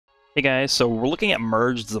Hey guys, so we're looking at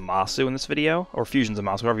merged Zamasu in this video, or Fusion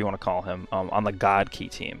Zamasu, whatever you want to call him, on the God Key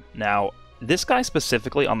team. Now, this guy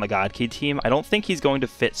specifically on the God Key team, I don't think he's going to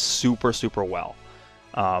fit super well.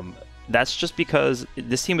 That's just because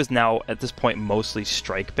this team is now, at this point, mostly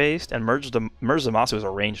strike-based, and merged Zamasu is a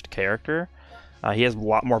ranged character. He has a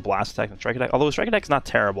lot more blast attack than strike attack, although strike attack is not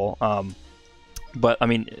terrible. But, I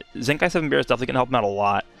mean, Zenkai 7 Bear is definitely going to help him out a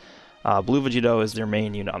lot. Blue Vegito is their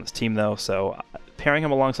main unit on this team, though, so pairing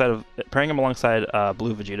him alongside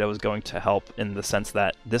Blue Vegito is going to help in the sense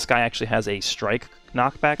that this guy actually has a strike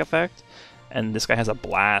knockback effect, and this guy has a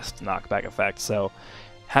blast knockback effect. So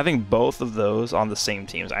having both of those on the same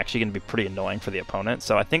team is actually going to be pretty annoying for the opponent.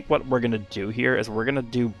 So I think what we're going to do here is we're going to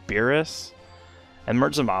do Beerus and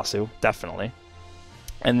merge Zamasu, definitely.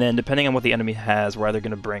 And then, depending on what the enemy has, we're either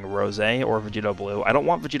going to bring Rose or Vegito Blue. I don't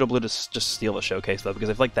want Vegito Blue to just steal the showcase, though,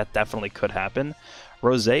 because I feel like that definitely could happen.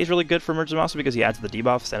 Rose is really good for Merge Zamasu because he adds the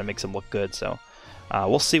debuffs and it makes him look good, so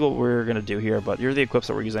we'll see what we're going to do here, but here are the equips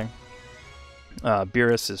that we're using.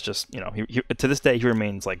 Beerus is just, you know, to this day, he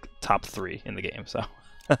remains, like, top 3 in the game, so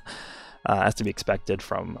has to be expected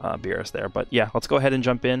from Beerus there. But yeah, let's go ahead and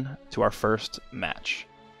jump in to our first match.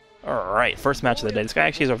 Alright, first match of the day. This guy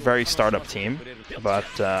actually is a very startup team, but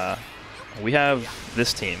we have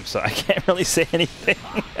this team, so I can't really say anything.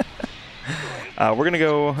 We're going to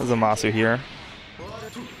go Zamasu here.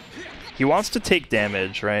 He wants to take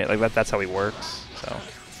damage, right? Like that's how he works, so.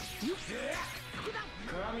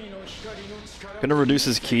 Going to reduce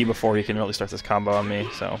his ki before he can really start this combo on me,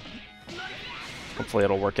 so hopefully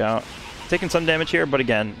it'll work out. Taking some damage here, but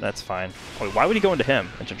again, that's fine. Wait, why would he go into him?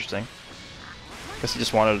 That's interesting. Guess he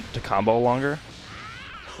just wanted to combo longer.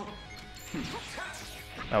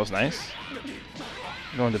 That was nice.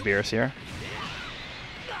 Going to Beerus here.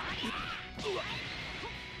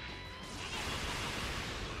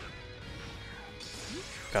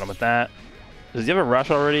 Got him with that. Does he have a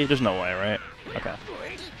rush already? There's no way, right? Okay.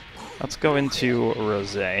 Let's go into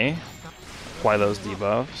Rose. Apply those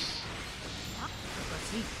debuffs.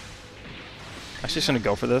 Actually, just gonna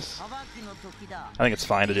go for this. I think it's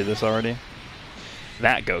fine to do this already.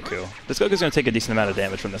 That Goku. This Goku's going to take a decent amount of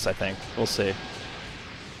damage from this, I think. We'll see.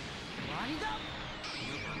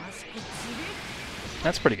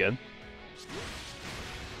 That's pretty good.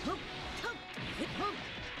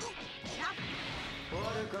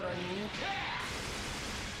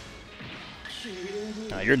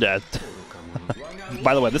 You're dead.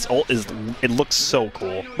 By the way, this ult it looks so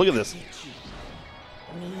cool. Look at this.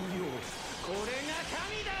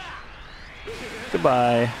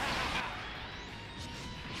 Goodbye.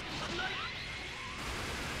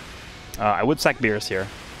 I would sack Beerus here.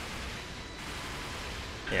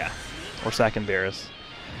 Yeah, we're sacking Beerus.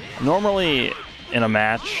 Normally, in a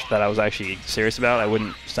match that I was actually serious about, I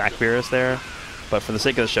wouldn't sack Beerus there. But for the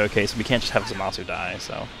sake of the showcase, we can't just have Zamasu die,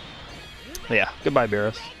 so. But yeah, goodbye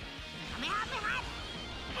Beerus.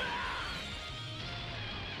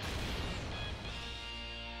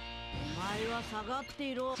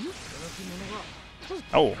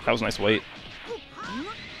 Oh, that was a nice weight.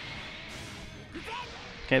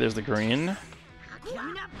 Okay, there's the green. You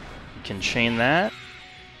can chain that.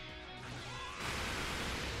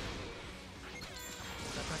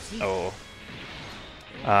 Oh.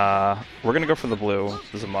 We're gonna go for the blue,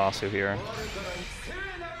 the Zamasu here.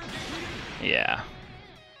 Yeah.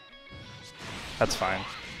 That's fine.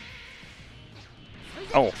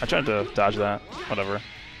 Oh, I tried to dodge that. Whatever.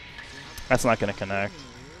 That's not gonna connect.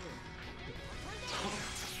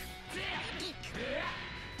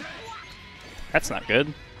 That's not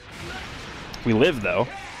good. We live, though.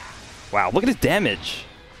 Wow, look at his damage.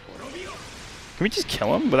 Can we just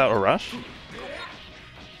kill him without a rush?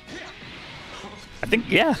 I think,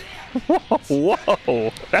 yeah.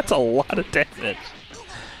 Whoa, that's a lot of damage.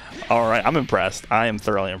 Alright, I'm impressed. I am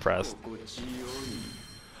thoroughly impressed.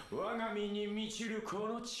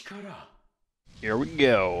 Here we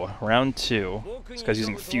go. Round 2. This guy's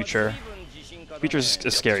using Future. Future's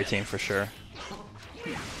a scary team for sure.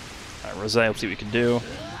 Alright, Rose, let's see what we can do.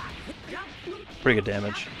 Pretty good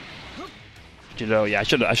damage. Vegito, yeah, I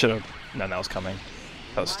should have known that was coming.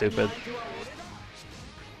 That was stupid.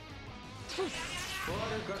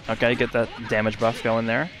 Okay, get that damage buff going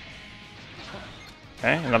there.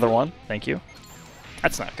 Okay, another one. Thank you.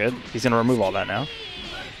 That's not good. He's gonna remove all that now.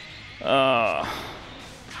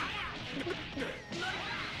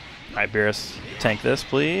 Alright, Beerus, tank this,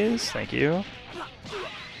 please. Thank you.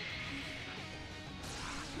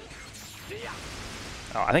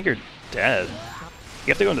 Oh, I think you're dead. You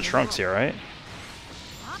have to go into Trunks here, right?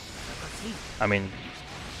 I mean,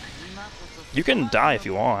 you can die if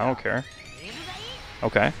you want. I don't care.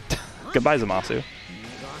 Okay. Goodbye, Zamasu.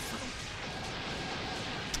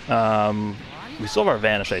 We still have our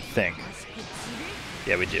Vanish, I think.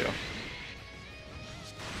 Yeah, we do.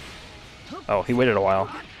 Oh, he waited a while.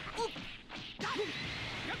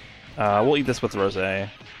 We'll eat this with Rose.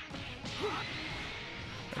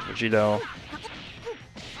 Vegito.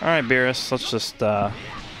 Alright, Beerus, let's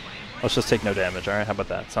just take no damage, alright? How about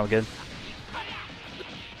that? Sound good?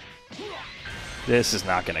 This is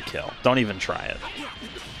not gonna kill. Don't even try it.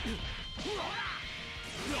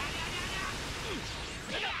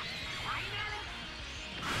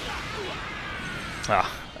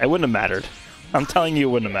 Ah, it wouldn't have mattered. I'm telling you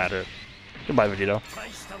it wouldn't have mattered. Goodbye, Vegito.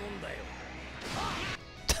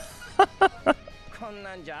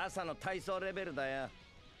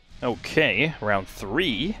 Okay, round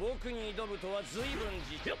 3.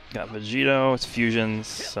 Got Vegito, it's fusions.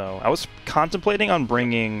 So I was contemplating on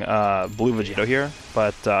bringing blue Vegito here,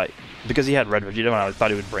 but because he had red Vegito and I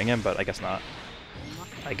thought he would bring him, but I guess not.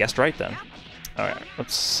 I guessed right then. Alright,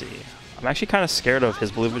 let's see. I'm actually kind of scared of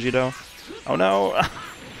his blue Vegito. Oh no!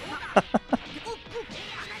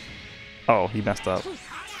 Oh, he messed up.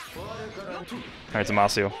 Alright,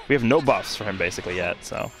 Zamasu. We have no buffs for him basically yet,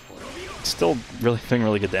 so... Still really doing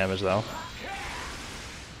really good damage though.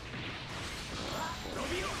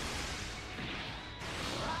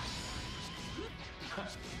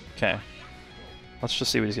 Okay. Let's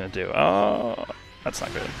just see what he's gonna do. Oh, that's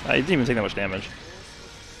not good. I didn't even take that much damage.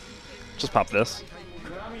 Just pop this.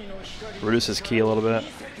 Reduce his ki a little bit.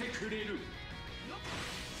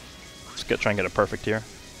 Let's try and get it perfect here.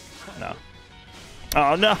 No.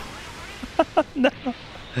 Oh no! No!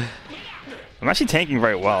 I'm actually tanking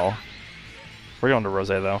very well. We're going to Rose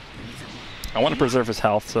though. I want to preserve his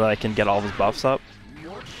health so that I can get all of his buffs up.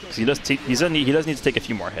 Because he does need to take a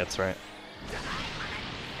few more hits, right?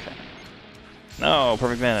 Okay. No,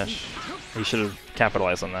 perfect vanish. He should have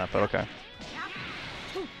capitalized on that, but okay.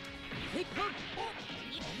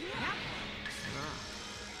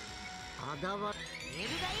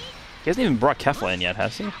 He hasn't even brought Kefla in yet,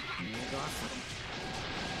 has he?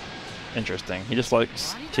 Interesting. He just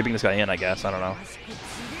likes keeping this guy in, I guess. I don't know.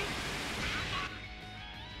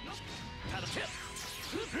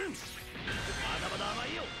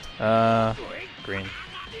 Green.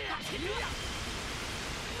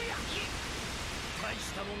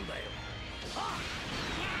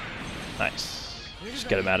 Nice. Just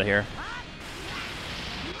get him out of here.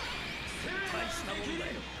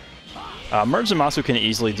 Merge Zamasu can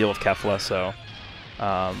easily deal with Kefla, so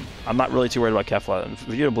I'm not really too worried about Kefla.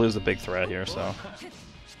 Vegeta Blue is a big threat here, so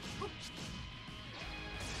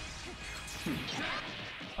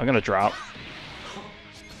I'm gonna drop.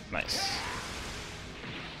 Nice.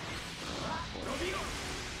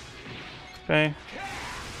 Okay.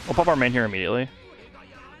 We'll pop our main here immediately.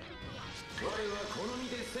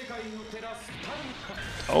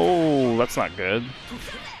 Oh, that's not good.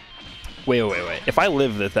 Wait. If I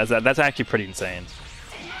live this, that's actually pretty insane.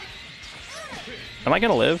 Am I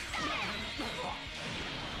gonna live?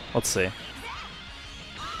 Let's see.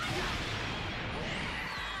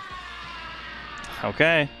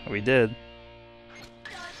 Okay, we did.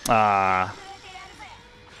 Ah.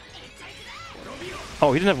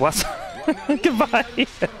 Oh, he didn't have less. Goodbye.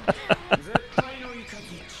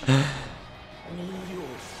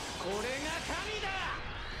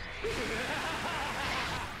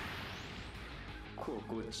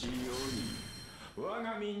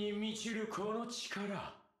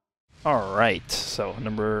 Alright, so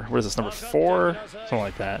what is this, number 4? Something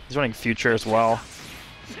like that. He's running future as well.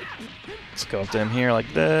 Let's go up to him here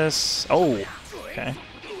like this. Oh, okay.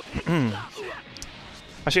 I'm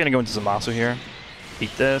actually gonna go into Zamasu here.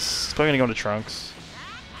 Eat this. It's probably gonna go into Trunks.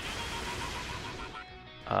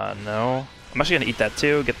 No. I'm actually gonna eat that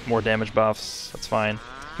too, get more damage buffs. That's fine.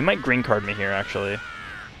 He might green card me here, actually.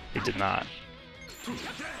 He did not.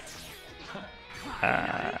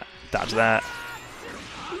 Dodge that.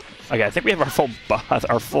 Okay, I think we have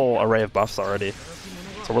our full array of buffs already,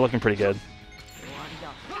 so we're looking pretty good.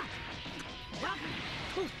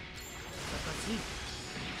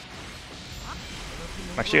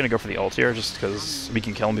 I'm actually gonna go for the ult here, just because we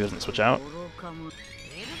can kill him if he doesn't switch out.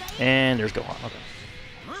 And there's Gohan. Okay.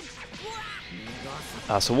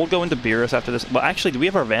 So we'll go into Beerus after this. Well, actually, do we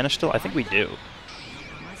have our Vanish still? I think we do.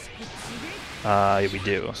 Yeah, we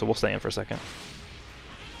do. So we'll stay in for a second.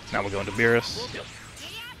 Now we'll go into Beerus.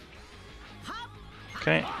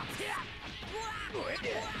 Okay.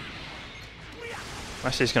 I'm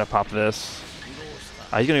actually just gonna pop this.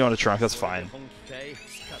 He's gonna go into Trunk, that's fine.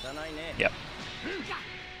 Yep.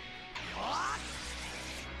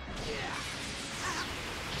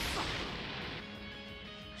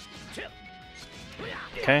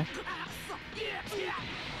 Okay.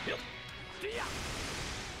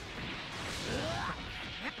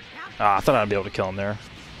 Ah, I thought I'd be able to kill him there.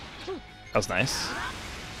 That was nice.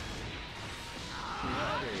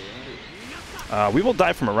 We will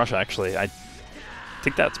die from a rush, actually. I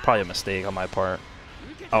think that's probably a mistake on my part.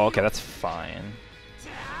 Oh, okay, that's fine.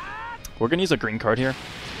 We're gonna use a green card here.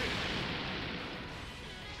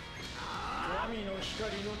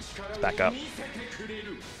 Let's back up.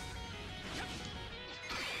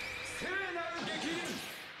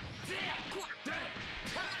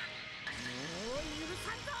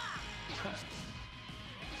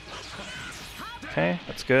 Okay,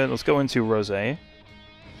 that's good. Let's go into Rose. Let's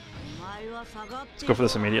go for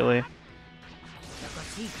this immediately.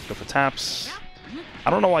 Go for taps. I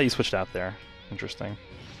don't know why you switched out there. Interesting.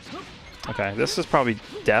 Okay, this is probably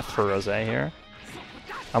death for Rose here.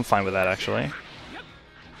 I'm fine with that, actually.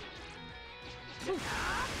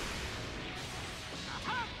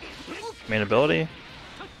 Main ability?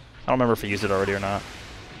 I don't remember if he used it already or not.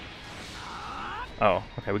 Oh,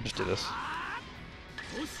 okay, we can just do this.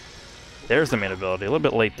 There's the main ability, a little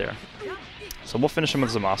bit late there. So we'll finish him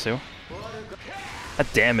with Zamasu.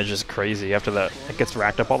 That damage is crazy after that. It gets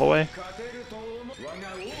racked up all the way.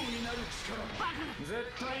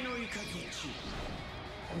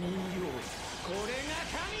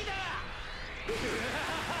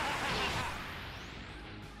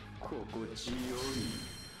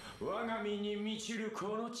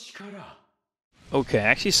 Okay, I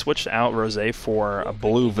actually switched out Rose for a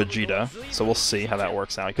blue Vegeta, so we'll see how that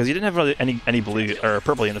works out. Because he didn't have really any blue or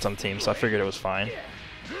purple units on the team, so I figured it was fine.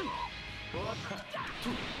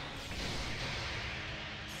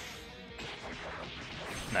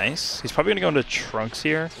 Nice. He's probably gonna go into Trunks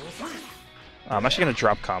here. I'm actually gonna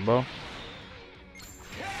drop combo,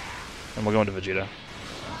 and we'll go into Vegeta.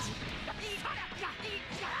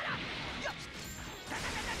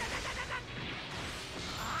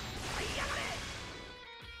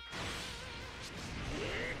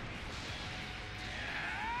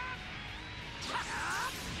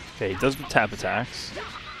 Okay, he does tap attacks.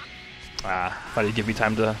 Thought he'd give me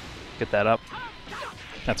time to get that up.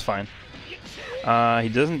 That's fine. He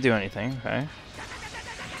doesn't do anything, okay.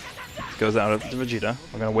 Goes out of Vegeta.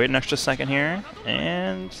 We're gonna wait an extra second here,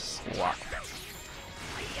 and swap.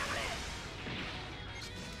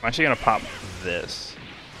 I'm actually gonna pop this.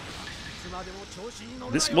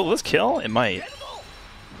 Will this kill? It might.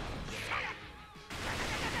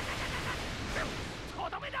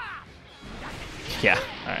 Yeah,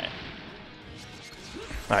 alright.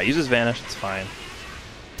 Alright, use his Vanish, it's fine.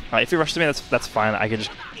 If he rushes me, that's fine. I can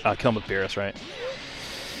just kill him with Beerus, right?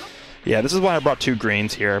 Yeah, this is why I brought 2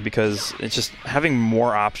 greens here, because it's just having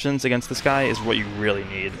more options against this guy is what you really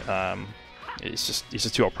need. He's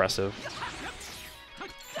just too oppressive.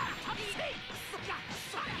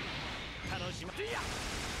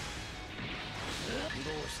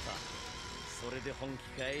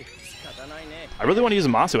 I really want to use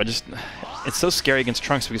Zamasu. It's so scary against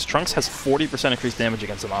Trunks because Trunks has 40% increased damage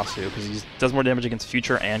against Zamasu because he does more damage against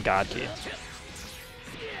Future and God Key.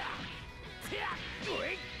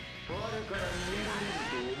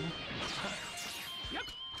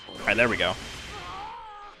 Alright, there we go.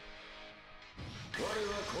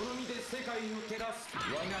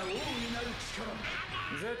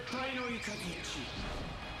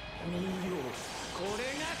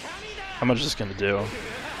 How much is this gonna do?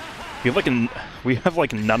 We have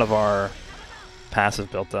like none of our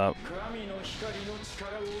passive built up.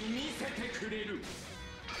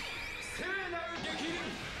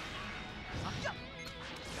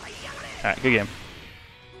 Alright, good game.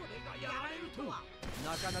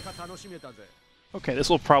 Okay, this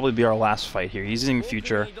will probably be our last fight here. He's using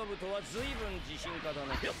Future.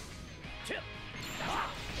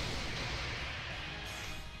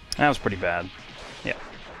 That was pretty bad. Yeah.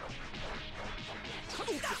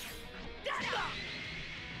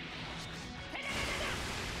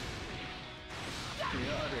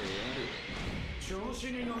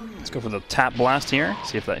 Let's go for the tap blast here.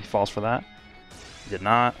 See if he falls for that. He did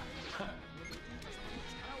not.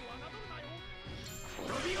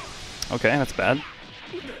 Okay, that's bad.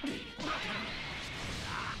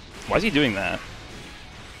 Why is he doing that?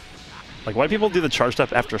 Like, why do people do the charge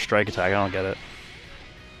step after a strike attack? I don't get it.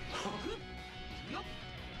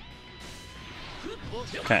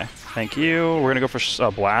 Okay, thank you. We're gonna go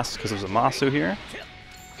for blast because there's a Zamasu here.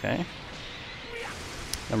 Okay.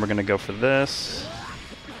 Then we're gonna go for this.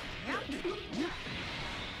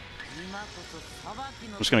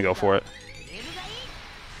 I'm just gonna go for it.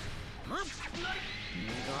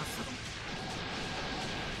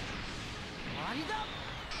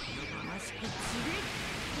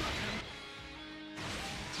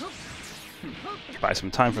 Buy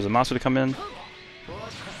some time for Zamasu to come in.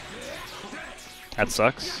 That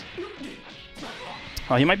sucks.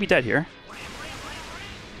 Oh, he might be dead here.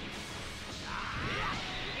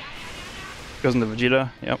 Goes into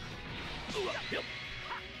Vegeta. Yep.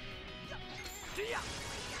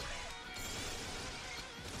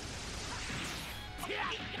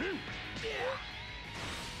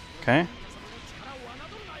 Okay.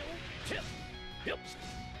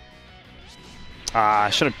 Ah,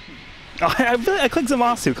 I should have. Oh, I clicked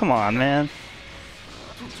Zamasu. Come on, man.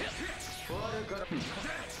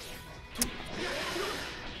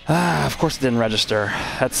 Ah, of course it didn't register.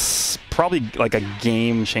 That's probably like a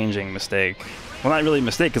game-changing mistake. Well, not really a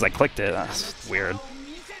mistake because I clicked it. That's weird.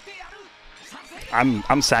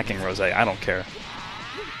 I'm sacking Rose. I don't care.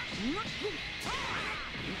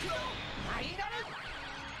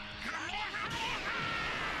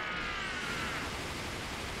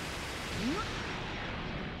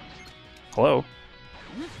 Hello?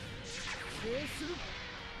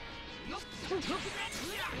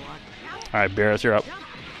 Alright, Beerus, you're up.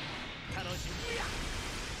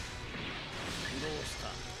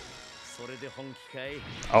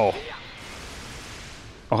 Oh.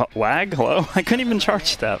 Oh, lag? Hello? I couldn't even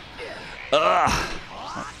charge that. Ugh.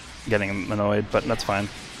 Getting annoyed, but that's fine.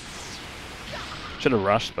 Should have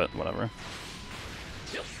rushed, but whatever.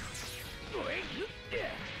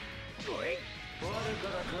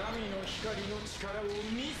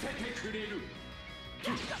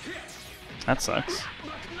 That sucks.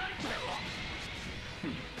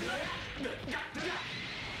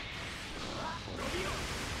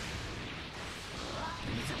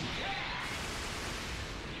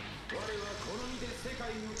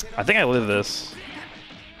 I think I live this.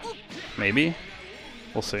 Maybe?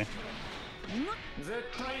 We'll see.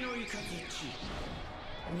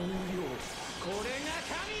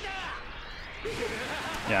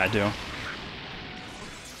 Yeah, I do.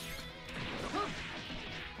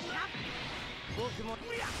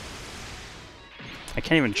 I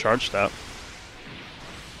can't even charge that.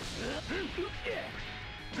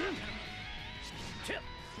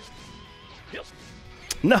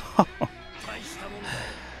 No!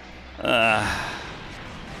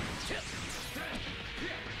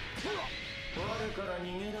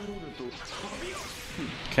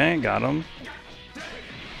 Okay, got him.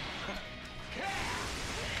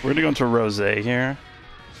 We're gonna go into Rose here.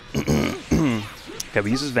 Okay,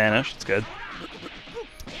 we use his Vanish, it's good.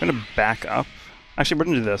 I'm gonna back up. Actually, we're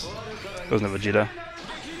gonna do this. Goes into Vegeta.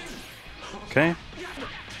 Okay.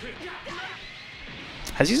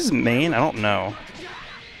 Has he used his main? I don't know.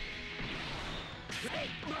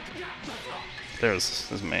 There's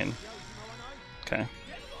his main. Okay.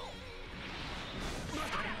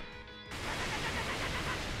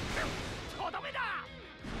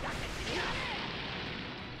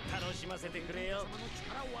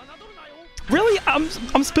 Really?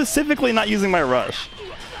 I'm specifically not using my rush.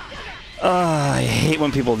 I hate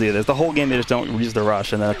when people do this. The whole game they just don't use the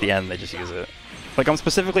rush, and then at the end they just use it. Like, I'm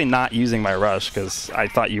specifically not using my rush because I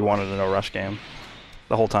thought you wanted a no rush game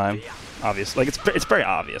the whole time. Obvious. Like, it's very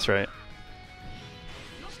obvious, right?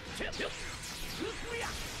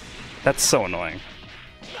 That's so annoying.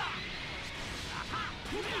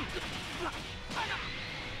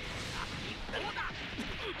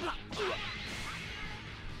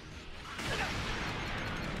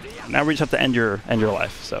 Now we just have to end your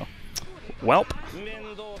life. So, welp.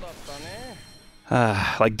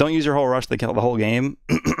 Like, don't use your whole rush the whole game,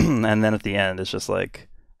 and then at the end it's just like,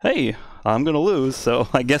 hey, I'm gonna lose, so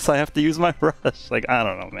I guess I have to use my rush. Like, I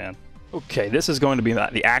don't know, man. Okay, this is going to be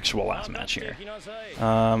the actual last match here.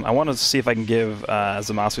 I want to see if I can give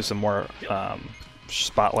Zamasu some more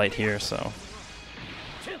spotlight here, so...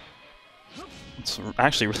 It's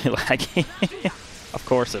actually really laggy. Of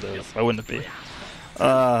course it is. Why wouldn't it be?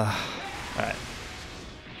 Alright.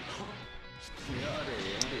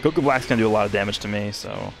 Goku Black's gonna do a lot of damage to me, so...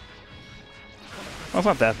 Well, it's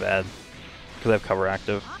not that bad, because I have cover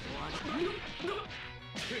active.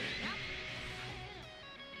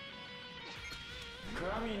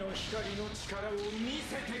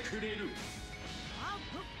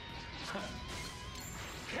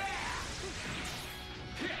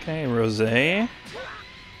 Okay, Rose. We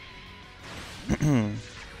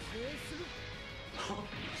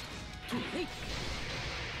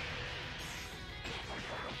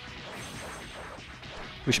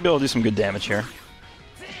should be able to do some good damage here.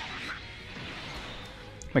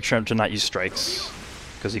 Make sure to not use strikes,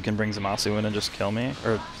 because he can bring Zamasu in and just kill me,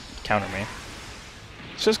 or counter me.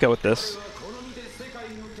 Let's just go with this.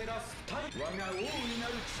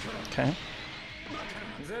 Okay.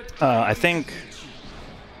 I think...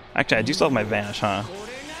 Actually, I do still have my Vanish, huh?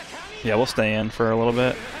 Yeah, we'll stay in for a little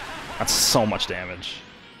bit. That's so much damage.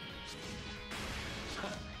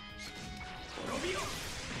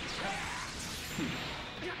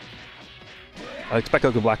 I expect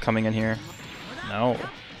Goku Black coming in here. No.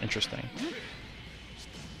 Interesting.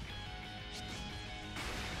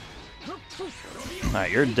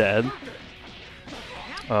 Alright, you're dead.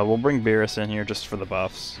 We'll bring Beerus in here just for the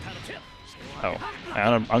buffs. Oh,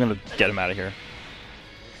 I'm gonna get him out of here.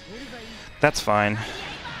 That's fine.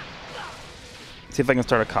 See if I can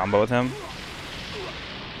start a combo with him.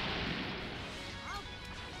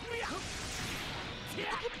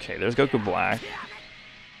 Okay, there's Goku Black.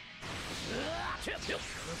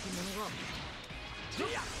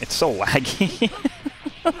 It's so laggy.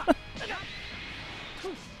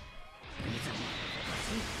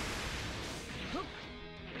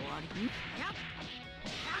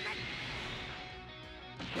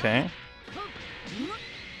 Okay.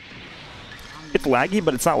 It's laggy,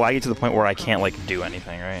 but it's not laggy to the point where I can't, like, do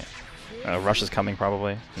anything, right? Rush is coming,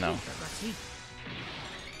 probably. No.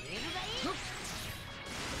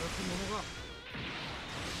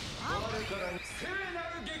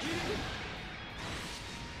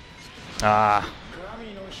 Ah.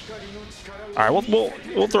 Alright,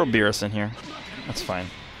 we'll throw Beerus in here. That's fine.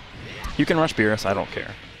 You can rush Beerus, I don't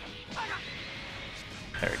care.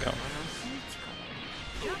 There we go.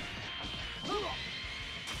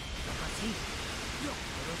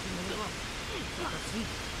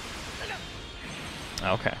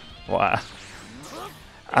 Okay. Well,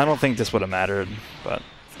 I don't think this would have mattered, but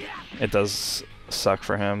it does suck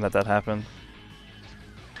for him that happened.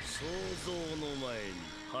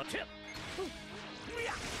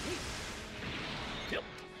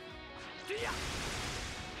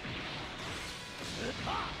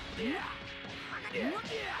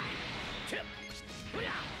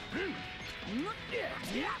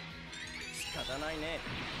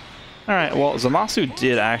 Alright, well, Zamasu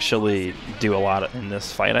did actually do a lot in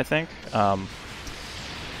this fight, I think.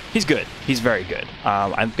 He's good. He's very good.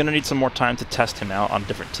 I'm going to need some more time to test him out on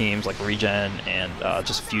different teams, like Regen and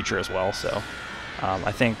just Future as well. So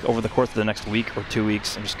I think over the course of the next week or 2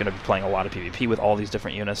 weeks, I'm just going to be playing a lot of PvP with all these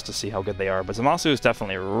different units to see how good they are. But Zamasu is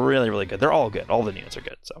definitely really, really good. They're all good. All the units are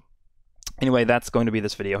good. So anyway, that's going to be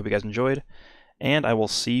this video. Hope you guys enjoyed, and I will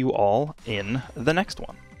see you all in the next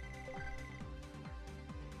one.